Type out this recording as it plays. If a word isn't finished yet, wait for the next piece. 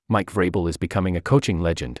Mike Vrabel is becoming a coaching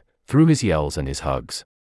legend, through his yells and his hugs.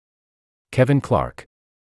 Kevin Clark.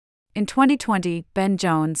 In 2020, Ben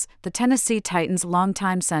Jones, the Tennessee Titans'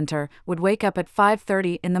 longtime center, would wake up at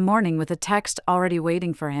 5:30 in the morning with a text already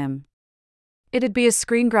waiting for him. It'd be a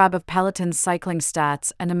screen grab of Peloton's cycling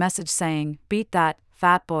stats and a message saying, "Beat that,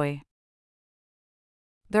 fat boy."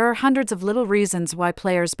 There are hundreds of little reasons why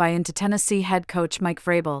players buy into Tennessee head coach Mike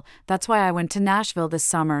Vrabel. That's why I went to Nashville this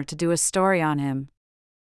summer to do a story on him.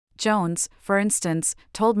 Jones, for instance,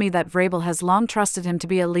 told me that Vrabel has long trusted him to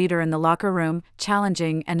be a leader in the locker room,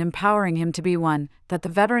 challenging and empowering him to be one, that the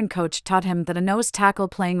veteran coach taught him that a nose tackle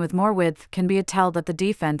playing with more width can be a tell that the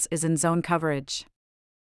defense is in zone coverage.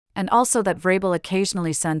 And also that Vrabel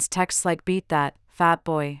occasionally sends texts like "Beat that, fat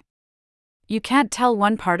boy." You can't tell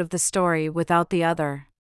one part of the story without the other.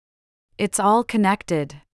 It's all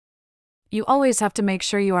connected. You always have to make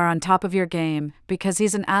sure you are on top of your game, because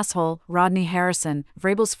he's an asshole, Rodney Harrison,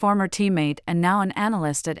 Vrabel's former teammate and now an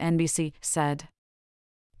analyst at NBC, said.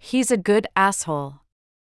 He's a good asshole.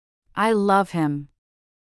 I love him.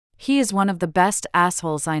 He is one of the best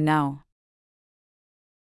assholes I know.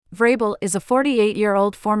 Vrabel is a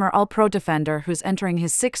 48-year-old former All-Pro defender who's entering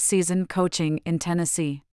his 6th season coaching in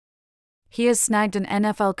Tennessee. He has snagged an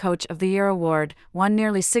NFL Coach of the Year award, won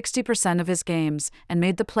nearly 60% of his games, and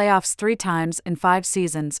made the playoffs 3 times in 5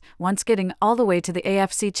 seasons, once getting all the way to the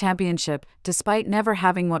AFC Championship, despite never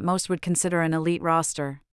having what most would consider an elite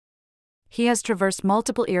roster. He has traversed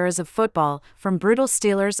multiple eras of football, from brutal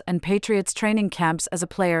Steelers and Patriots training camps as a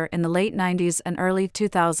player in the late 90s and early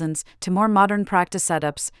 2000s to more modern practice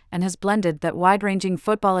setups, and has blended that wide-ranging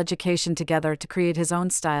football education together to create his own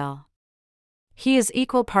style. He is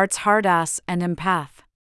equal parts hard-ass and empath.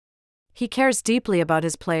 He cares deeply about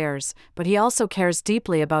his players, but he also cares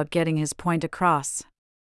deeply about getting his point across.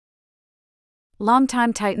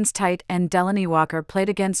 Longtime Titans tight end Delanie Walker played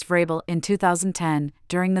against Vrabel in 2010,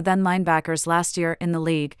 during the then linebackers' last year in the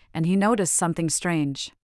league, and he noticed something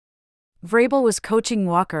strange. Vrabel was coaching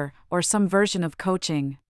Walker, or some version of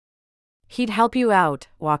coaching. "He'd help you out,"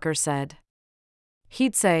 Walker said.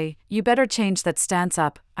 He'd say, "You better change that stance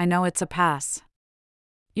up, I know it's a pass.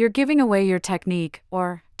 You're giving away your technique,"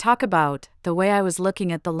 or, "Talk about the way I was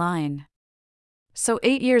looking at the line." So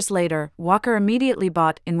 8 years later, Walker immediately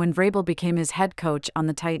bought in when Vrabel became his head coach on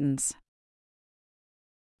the Titans.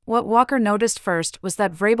 What Walker noticed first was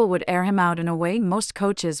that Vrabel would air him out in a way most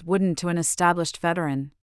coaches wouldn't to an established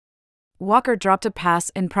veteran. Walker dropped a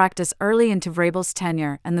pass in practice early into Vrabel's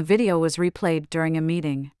tenure, and the video was replayed during a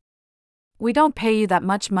meeting. "We don't pay you that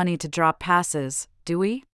much money to drop passes, do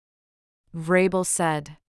we?" Vrabel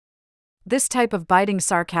said. This type of biting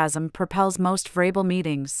sarcasm propels most Vrabel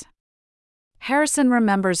meetings. Harrison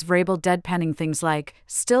remembers Vrabel deadpanning things like,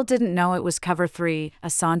 "Still didn't know it was cover 3,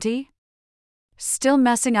 Asante? Still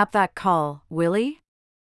messing up that call, Willie?"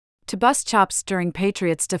 To bust chops during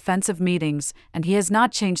Patriots defensive meetings, and he has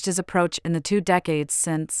not changed his approach in the 2 decades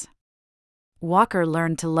since. Walker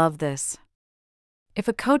learned to love this. If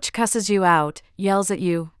a coach cusses you out, yells at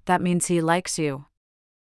you, that means he likes you.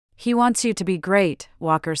 He wants you to be great,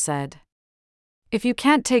 Walker said. If you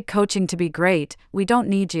can't take coaching to be great, we don't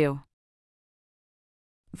need you.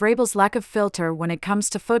 Vrabel's lack of filter when it comes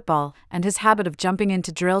to football, and his habit of jumping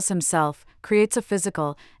into drills himself, creates a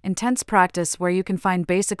physical, intense practice where you can find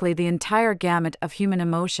basically the entire gamut of human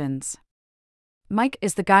emotions. Mike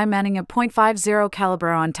is the guy manning a .50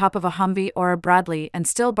 caliber on top of a Humvee or a Bradley and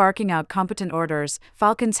still barking out competent orders,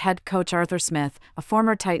 Falcons head coach Arthur Smith, a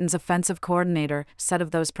former Titans offensive coordinator, said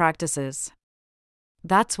of those practices.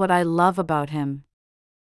 "That's what I love about him.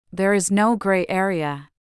 There is no gray area.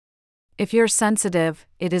 If you're sensitive,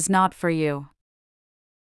 it is not for you."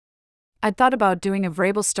 I'd thought about doing a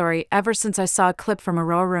Vrabel story ever since I saw a clip from a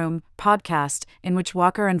Row Room podcast in which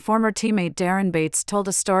Walker and former teammate Darren Bates told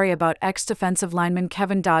a story about ex-defensive lineman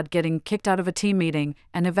Kevin Dodd getting kicked out of a team meeting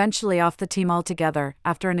and eventually off the team altogether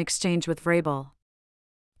after an exchange with Vrabel.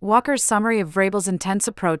 Walker's summary of Vrabel's intense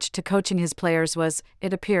approach to coaching his players was,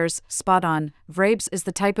 it appears, spot on. "Vrabes is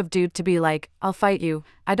the type of dude to be like, I'll fight you,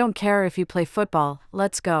 I don't care if you play football,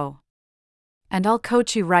 let's go. And I'll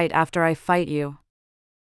coach you right after I fight you."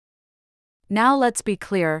 Now let's be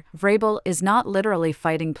clear, Vrabel is not literally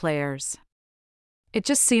fighting players. It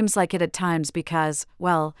just seems like it at times because,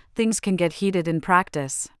 well, things can get heated in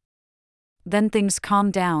practice. Then things calm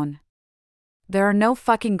down. "There are no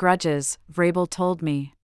fucking grudges," Vrabel told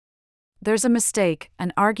me. "There's a mistake,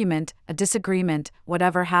 an argument, a disagreement,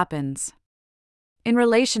 whatever happens. In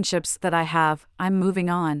relationships that I have, I'm moving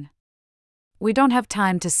on. We don't have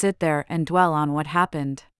time to sit there and dwell on what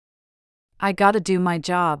happened. I gotta do my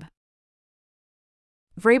job."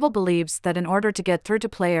 Vrabel believes that in order to get through to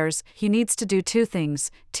players, he needs to do two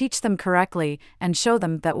things: teach them correctly, and show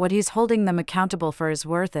them that what he's holding them accountable for is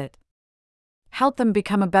worth it. Help them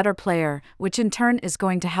become a better player, which in turn is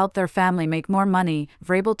going to help their family make more money.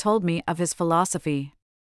 Vrabel told me of his philosophy.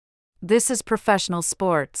 This is professional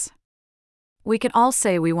sports. We can all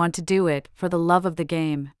say we want to do it for the love of the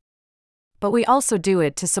game. But we also do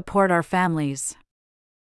it to support our families.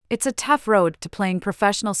 It's a tough road to playing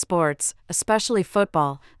professional sports, especially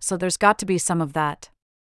football, so there's got to be some of that.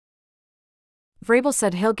 Vrabel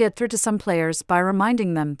said he'll get through to some players by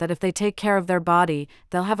reminding them that if they take care of their body,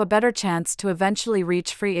 they'll have a better chance to eventually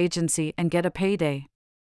reach free agency and get a payday.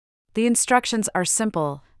 The instructions are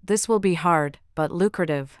simple: this will be hard, but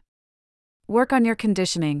lucrative. Work on your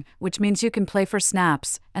conditioning, which means you can play for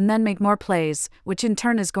snaps, and then make more plays, which in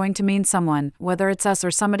turn is going to mean someone, whether it's us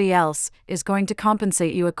or somebody else, is going to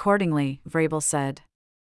compensate you accordingly, Vrabel said.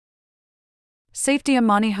 Safety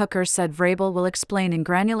Amani Hooker said Vrabel will explain in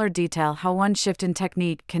granular detail how one shift in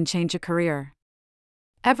technique can change a career.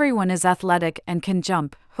 Everyone is athletic and can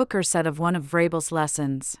jump, Hooker said of one of Vrabel's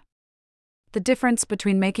lessons. The difference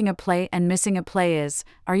between making a play and missing a play is,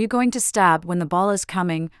 are you going to stab when the ball is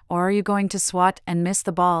coming, or are you going to swat and miss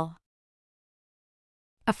the ball?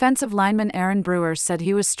 Offensive lineman Aaron Brewer said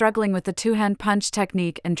he was struggling with the two-hand punch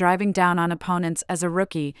technique and driving down on opponents as a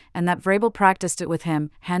rookie, and that Vrabel practiced it with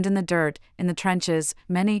him, hand in the dirt, in the trenches,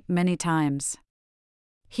 many, many times.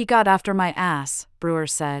 He got after my ass, Brewer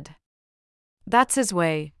said. That's his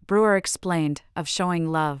way, Brewer explained, of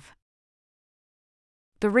showing love.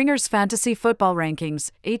 The Ringer's Fantasy Football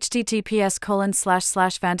Rankings,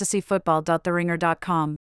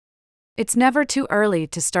 https://fantasyfootball.theringer.com. It's never too early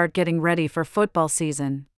to start getting ready for football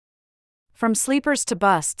season. From sleepers to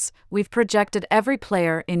busts, we've projected every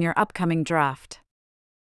player in your upcoming draft.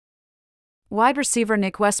 Wide receiver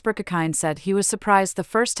Nick Westbrook-Akine said he was surprised the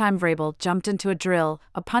first time Vrabel jumped into a drill,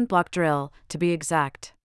 a punt block drill, to be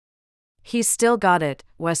exact. He's still got it,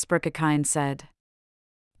 Westbrook-Akine said.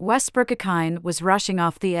 Westbrook-Akine was rushing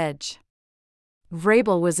off the edge.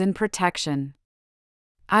 Vrabel was in protection.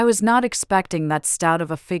 I was not expecting that stout of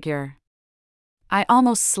a figure. I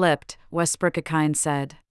almost slipped, Westbrook-Akine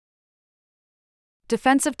said.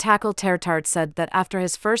 Defensive tackle Tertart said that after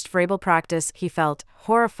his first Vrabel practice he felt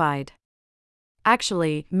horrified.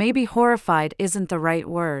 Actually, maybe horrified isn't the right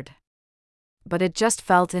word. But it just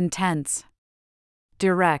felt intense.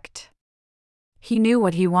 Direct. He knew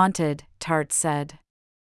what he wanted, Tart said.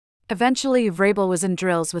 Eventually Vrabel was in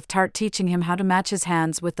drills with Tart teaching him how to match his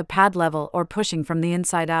hands with the pad level or pushing from the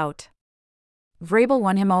inside out. Vrabel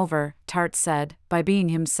won him over, Tart said, by being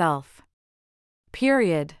himself.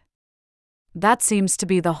 Period. That seems to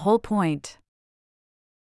be the whole point.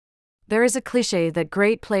 There is a cliché that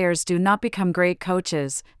great players do not become great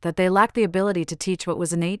coaches, that they lack the ability to teach what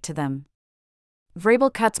was innate to them.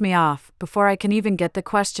 Vrabel cuts me off before I can even get the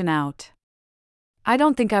question out. I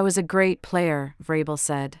don't think I was a great player, Vrabel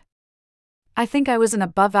said. I think I was an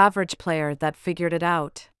above-average player that figured it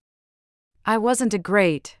out. I wasn't a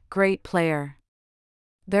great player.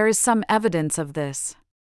 There is some evidence of this.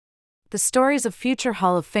 The stories of future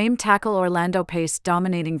Hall of Fame tackle Orlando Pace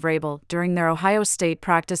dominating Vrabel during their Ohio State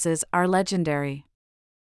practices are legendary.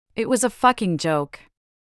 It was a fucking joke.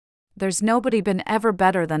 There's nobody been ever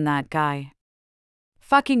better than that guy.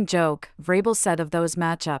 Fucking joke, Vrabel said of those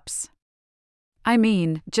matchups. I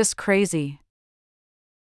mean, just crazy.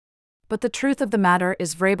 But the truth of the matter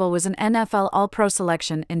is Vrabel was an NFL All-Pro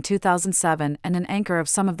selection in 2007 and an anchor of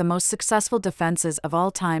some of the most successful defenses of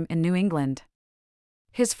all time in New England.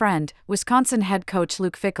 His friend, Wisconsin head coach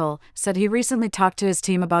Luke Fickell, said he recently talked to his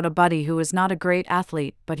team about a buddy who was not a great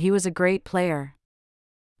athlete, but he was a great player.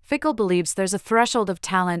 Fickell believes there's a threshold of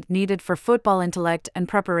talent needed for football intellect and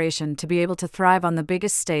preparation to be able to thrive on the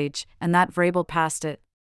biggest stage, and that Vrabel passed it.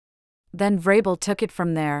 Then Vrabel took it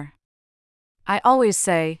from there. I always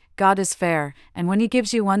say, God is fair, and when he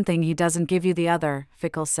gives you one thing he doesn't give you the other,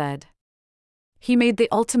 Fickell said. He made the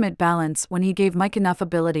ultimate balance when he gave Mike enough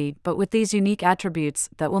ability but with these unique attributes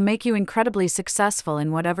that will make you incredibly successful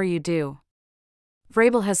in whatever you do.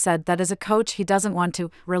 Vrabel has said that as a coach he doesn't want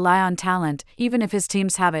to rely on talent, even if his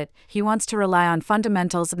teams have it. He wants to rely on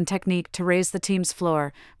fundamentals and technique to raise the team's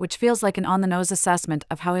floor, which feels like an on-the-nose assessment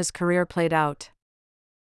of how his career played out.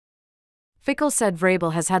 Fickell said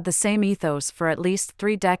Vrabel has had the same ethos for at least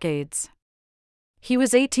 3 decades. He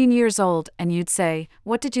was 18 years old and you'd say,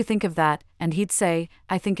 "What did you think of that?" and he'd say,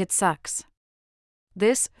 "I think it sucks."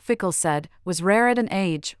 This, Fickell said, was rare at an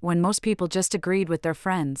age when most people just agreed with their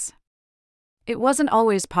friends. It wasn't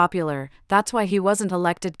always popular, that's why he wasn't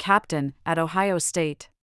elected captain at Ohio State.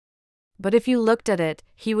 But if you looked at it,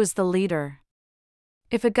 he was the leader.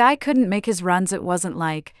 If a guy couldn't make his runs, it wasn't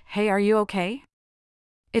like, "Hey, are you okay?"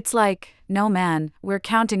 It's like, "No man, we're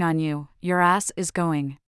counting on you, your ass is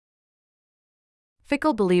going."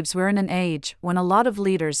 Fickle believes we're in an age when a lot of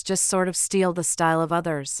leaders just sort of steal the style of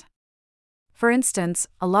others. For instance,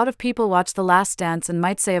 a lot of people watch The Last Dance and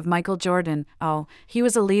might say of Michael Jordan, "Oh, he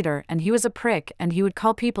was a leader and he was a prick and he would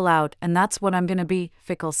call people out and that's what I'm gonna be,"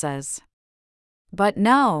 Fickle says. But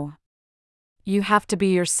no. You have to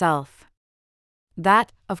be yourself.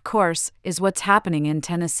 That, of course, is what's happening in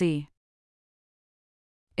Tennessee.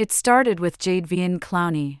 It started with Jadeveon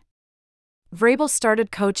Clowney. Vrabel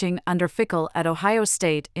started coaching under Fickle at Ohio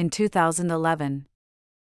State in 2011.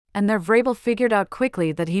 And there Vrabel figured out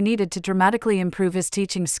quickly that he needed to dramatically improve his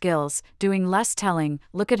teaching skills, doing less telling,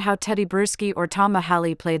 "Look at how Teddy Bruschi or Tom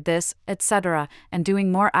Mahaly played this," etc., and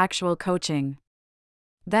doing more actual coaching.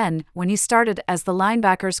 Then, when he started as the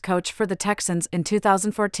linebackers coach for the Texans in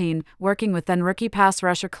 2014, working with then rookie pass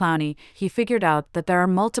rusher Clowney, he figured out that there are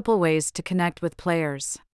multiple ways to connect with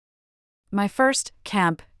players. "My first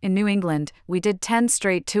camp in New England, we did 10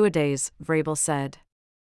 straight two-a-days," Vrabel said.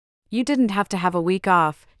 "You didn't have to have a week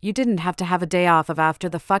off, you didn't have to have a day off of after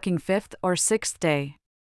the fucking 5th or 6th day.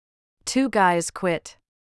 2 guys quit.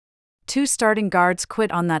 2 starting guards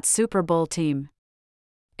quit on that Super Bowl team.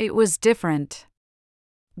 It was different.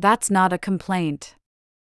 That's not a complaint.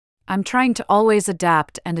 I'm trying to always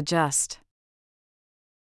adapt and adjust."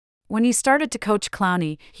 When he started to coach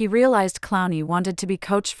Clowney, he realized Clowney wanted to be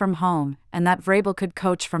coached from home, and that Vrabel could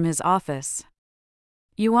coach from his office.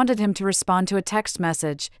 You wanted him to respond to a text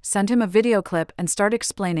message, send him a video clip and start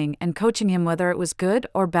explaining and coaching him whether it was good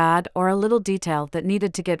or bad or a little detail that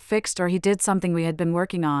needed to get fixed or he did something we had been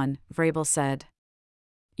working on, Vrabel said.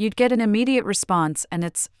 You'd get an immediate response and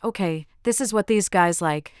it's, "Okay, this is what these guys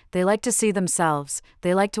like, they like to see themselves,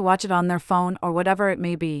 they like to watch it on their phone or whatever it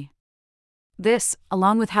may be." This,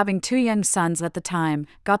 along with having 2 young sons at the time,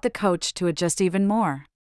 got the coach to adjust even more.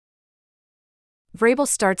 Vrabel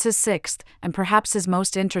starts his 6th, and perhaps his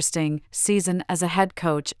most interesting, season as a head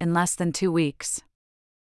coach in less than 2 weeks.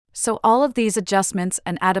 So all of these adjustments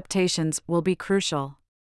and adaptations will be crucial.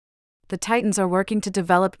 The Titans are working to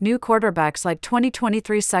develop new quarterbacks like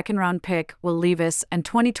 2023 second-round pick Will Levis and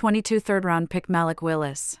 2022 third-round pick Malik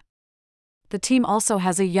Willis. The team also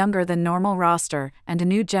has a younger-than-normal roster and a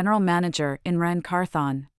new general manager in Ran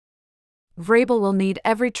Carthon. Vrabel will need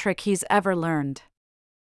every trick he's ever learned.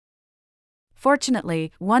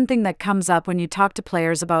 Fortunately, one thing that comes up when you talk to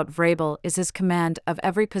players about Vrabel is his command of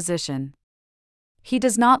every position. He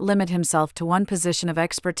does not limit himself to one position of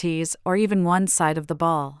expertise or even one side of the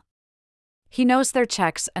ball. He knows their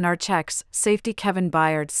checks and our checks, safety Kevin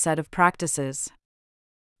Byard said of practices.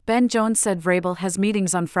 Ben Jones said Vrabel has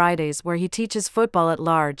meetings on Fridays where he teaches football at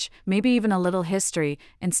large, maybe even a little history,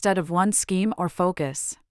 instead of one scheme or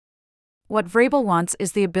focus. What Vrabel wants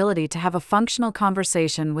is the ability to have a functional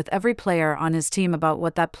conversation with every player on his team about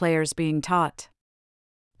what that player's being taught.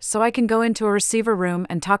 "So I can go into a receiver room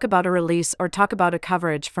and talk about a release or talk about a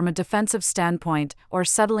coverage from a defensive standpoint or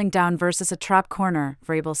settling down versus a trap corner,"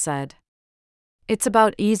 Vrabel said. "It's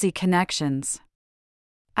about easy connections.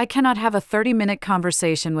 I cannot have a 30-minute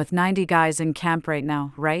conversation with 90 guys in camp right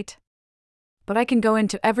now, right? But I can go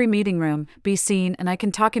into every meeting room, be seen, and I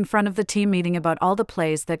can talk in front of the team meeting about all the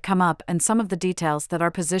plays that come up and some of the details that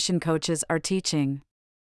our position coaches are teaching."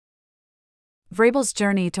 Vrabel's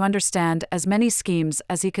journey to understand as many schemes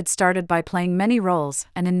as he could started by playing many roles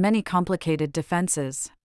and in many complicated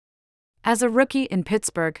defenses. As a rookie in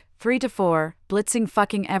Pittsburgh, 3-4, blitzing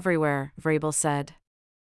fucking everywhere, Vrabel said.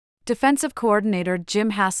 Defensive coordinator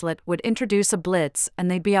Jim Haslett would introduce a blitz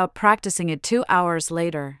and they'd be out practicing it 2 hours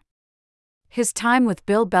later. His time with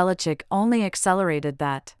Bill Belichick only accelerated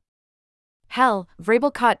that. Hell,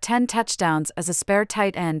 Vrabel caught 10 touchdowns as a spare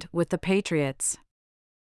tight end with the Patriots.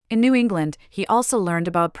 In New England, he also learned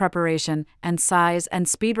about preparation and size and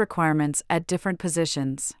speed requirements at different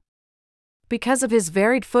positions. Because of his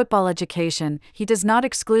varied football education, he does not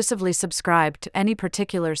exclusively subscribe to any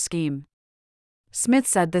particular scheme. Smith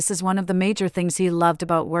said this is one of the major things he loved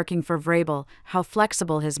about working for Vrabel, how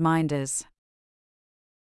flexible his mind is.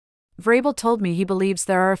 Vrabel told me he believes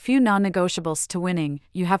there are a few non-negotiables to winning.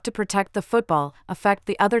 You have to protect the football, affect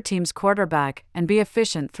the other team's quarterback, and be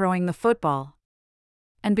efficient throwing the football.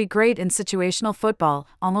 And be great in situational football.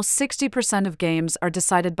 Almost 60% of games are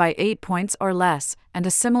decided by 8 points or less, and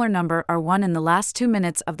a similar number are won in the last 2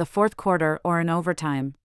 minutes of the fourth quarter or in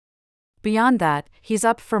overtime. Beyond that, he's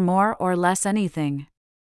up for more or less anything.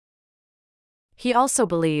 He also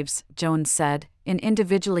believes, Jones said, in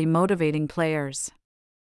individually motivating players.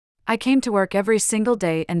 I came to work every single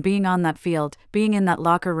day, and being on that field, being in that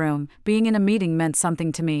locker room, being in a meeting meant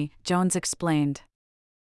something to me, Jones explained.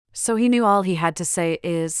 So he knew all he had to say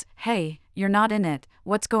is, "Hey, you're not in it,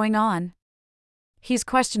 what's going on?" He's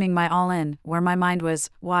questioning my all-in, where my mind was,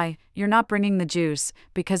 "Why, you're not bringing the juice,"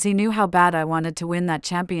 because he knew how bad I wanted to win that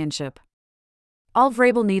championship. All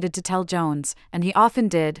Vrabel needed to tell Jones, and he often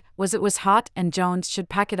did, was it was hot and Jones should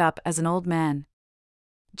pack it up as an old man.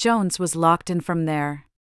 Jones was locked in from there.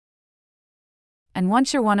 And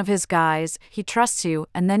once you're one of his guys, he trusts you,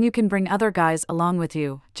 and then you can bring other guys along with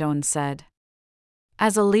you, Jones said.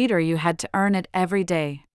 As a leader, you had to earn it every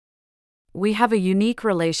day. We have a unique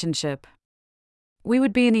relationship. We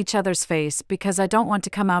would be in each other's face because I don't want to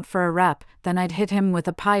come out for a rep, then I'd hit him with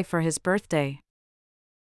a pie for his birthday.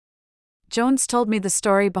 Jones told me the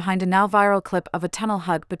story behind a now viral clip of a tunnel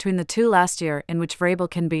hug between the two last year, in which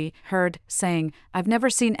Vrabel can be heard saying, "I've never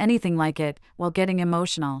seen anything like it," while getting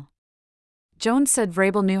emotional. Jones said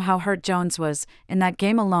Vrabel knew how hurt Jones was. In that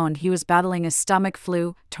game alone, he was battling a stomach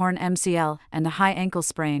flu, torn MCL, and a high ankle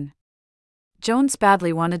sprain. Jones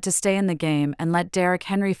badly wanted to stay in the game and let Derrick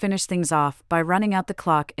Henry finish things off by running out the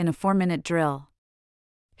clock in a 4-minute drill.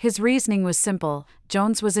 His reasoning was simple: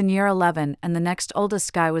 Jones was in year 11 and the next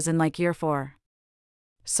oldest guy was in like year 4.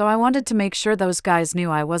 So I wanted to make sure those guys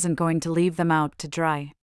knew I wasn't going to leave them out to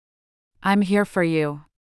dry. I'm here for you.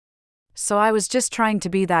 So I was just trying to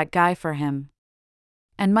be that guy for him.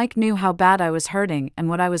 And Mike knew how bad I was hurting and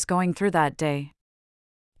what I was going through that day.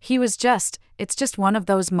 It's just one of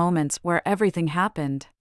those moments where everything happened.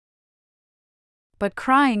 But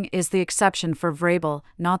crying is the exception for Vrabel,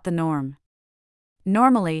 not the norm.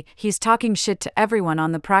 Normally, he's talking shit to everyone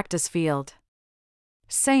on the practice field,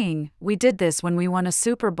 saying, "We did this when we won a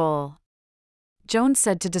Super Bowl." Jones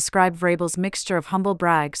said to describe Vrabel's mixture of humble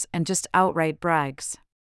brags and just outright brags.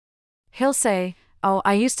 He'll say, "Oh,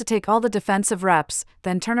 I used to take all the defensive reps,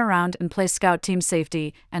 then turn around and play scout team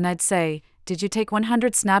safety," and I'd say, "Did you take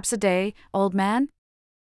 100 snaps a day, old man?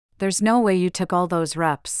 There's no way you took all those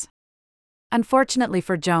reps." Unfortunately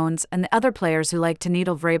for Jones and the other players who like to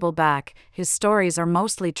needle Vrabel back, his stories are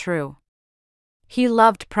mostly true. He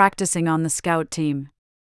loved practicing on the scout team.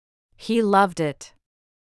 He loved it.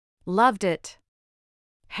 Loved it.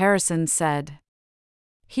 Harrison said.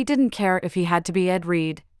 He didn't care if he had to be Ed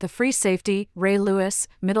Reed, the free safety, Ray Lewis,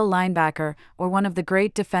 middle linebacker, or one of the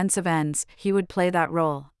great defensive ends, he would play that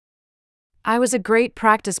role. I was a great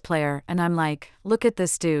practice player, and I'm like, look at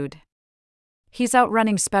this dude. He's out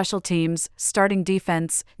running special teams, starting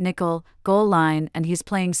defense, nickel, goal line, and he's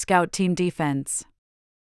playing scout team defense.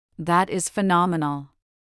 That is phenomenal.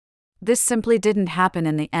 This simply didn't happen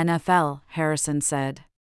in the NFL, Harrison said.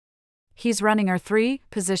 He's running our 3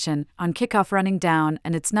 position on kickoff, running down,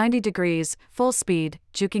 and it's 90 degrees, full speed,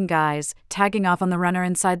 juking guys, tagging off on the runner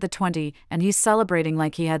inside the 20, and he's celebrating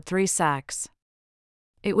like he had 3 sacks.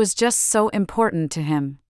 It was just so important to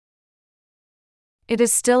him. It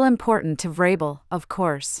is still important to Vrabel, of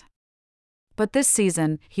course. But this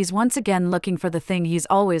season, he's once again looking for the thing he's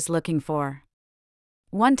always looking for.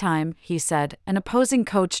 One time, he said, an opposing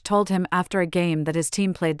coach told him after a game that his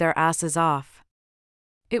team played their asses off.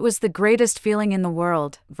 It was the greatest feeling in the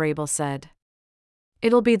world, Vrabel said.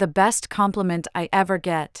 It'll be the best compliment I ever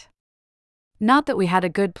get. Not that we had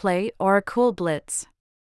a good play or a cool blitz.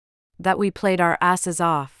 That we played our asses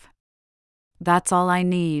off. That's all I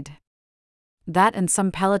need. That and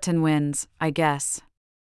some Peloton wins, I guess.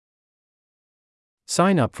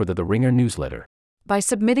 Sign up for the Ringer newsletter. By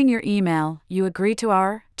submitting your email, you agree to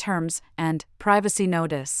our terms and privacy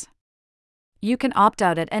notice. You can opt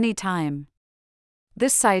out at any time.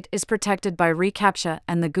 This site is protected by reCAPTCHA,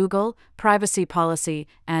 and the Google privacy policy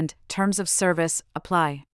and terms of service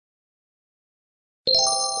apply.